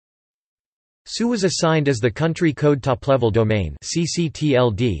SU was assigned as the country code top-level domain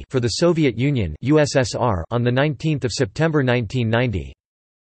 (CCTLD) for the Soviet Union (USSR) on the 19th of September 1990.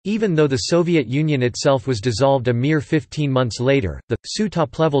 Even though the Soviet Union itself was dissolved a mere 15 months later, the SU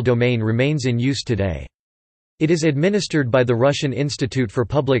top-level domain remains in use today. It is administered by the Russian Institute for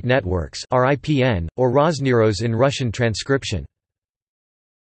Public Networks (RIPN), or Rosneros in Russian transcription.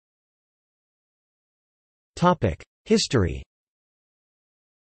 History.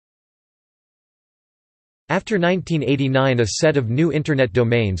 After 1989, a set of new Internet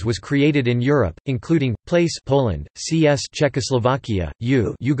domains was created in Europe, including place Poland, CS Czechoslovakia,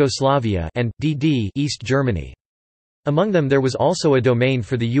 U Yugoslavia, and DD East Germany. Among them there was also a domain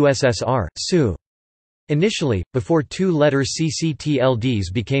for the USSR, SU. Initially, before two-letter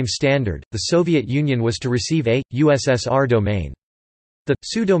CCTLDs became standard, the Soviet Union was to receive a USSR domain. The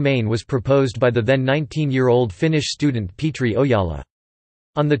SU domain was proposed by the then 19-year-old Finnish student Petri Ojala.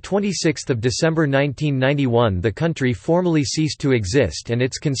 On 26 December 1991 the country formally ceased to exist and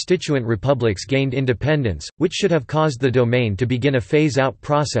its constituent republics gained independence, which should have caused the domain to begin a phase-out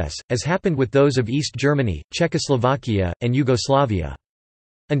process, as happened with those of East Germany, Czechoslovakia, and Yugoslavia.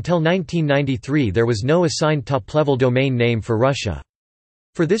 Until 1993 there was no assigned top-level domain name for Russia.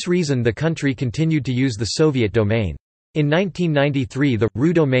 For this reason the country continued to use the Soviet domain. In 1993 the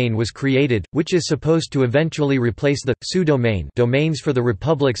RU domain was created, which is supposed to eventually replace the SU domain. Domains for the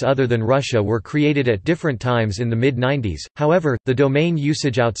republics other than Russia were created at different times in the mid-90s, however, the domain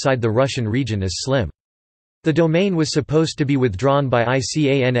usage outside the Russian region is slim. The domain was supposed to be withdrawn by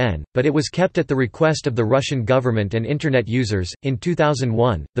ICANN, but it was kept at the request of the Russian government and Internet users. In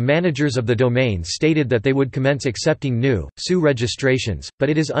 2001, the managers of the domain stated that they would commence accepting new SU registrations, but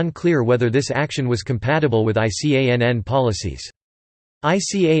it is unclear whether this action was compatible with ICANN policies.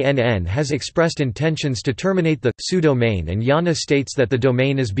 ICANN has expressed intentions to terminate the SU domain, and IANA states that the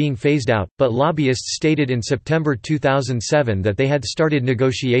domain is being phased out, but lobbyists stated in September 2007 that they had started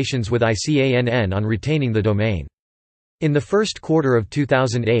negotiations with ICANN on retaining the domain. In the first quarter of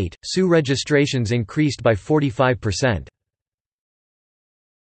 2008, SU registrations increased by 45%.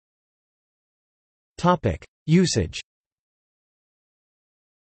 Usage.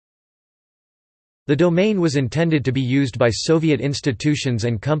 The domain was intended to be used by Soviet institutions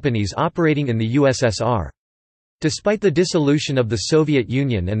and companies operating in the USSR. Despite the dissolution of the Soviet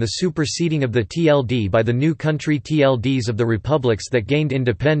Union and the superseding of the TLD by the new country TLDs of the republics that gained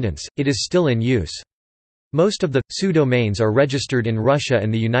independence, it is still in use. Most of the SU domains are registered in Russia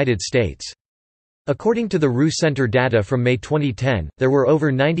and the United States. According to the RU Center data from May 2010, there were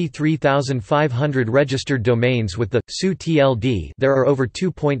over 93,500 registered domains with the SU TLD. There are over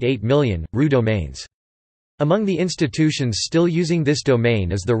 2.8 million RU domains. Among the institutions still using this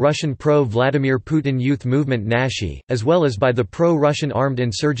domain is the Russian pro-Vladimir Putin youth movement Nashi, as well as by the pro-Russian armed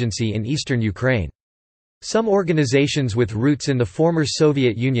insurgency in eastern Ukraine. Some organizations with roots in the former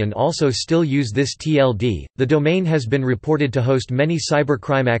Soviet Union also still use this TLD. The domain has been reported to host many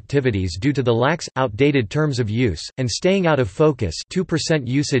cybercrime activities due to the lax, outdated terms of use, and staying out of focus 2%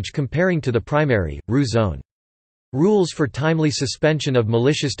 usage comparing to the primary, RU zone. Rules for timely suspension of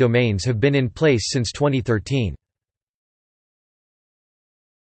malicious domains have been in place since 2013.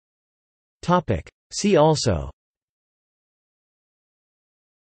 See also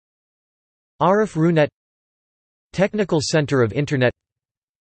Arif Runet, Technical Center of Internet.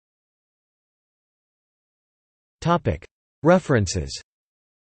 References.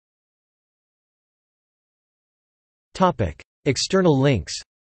 External links.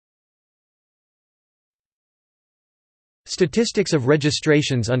 Statistics of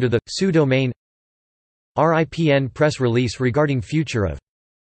registrations under the SU domain. RIPN press release regarding future of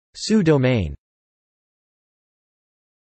SU domain.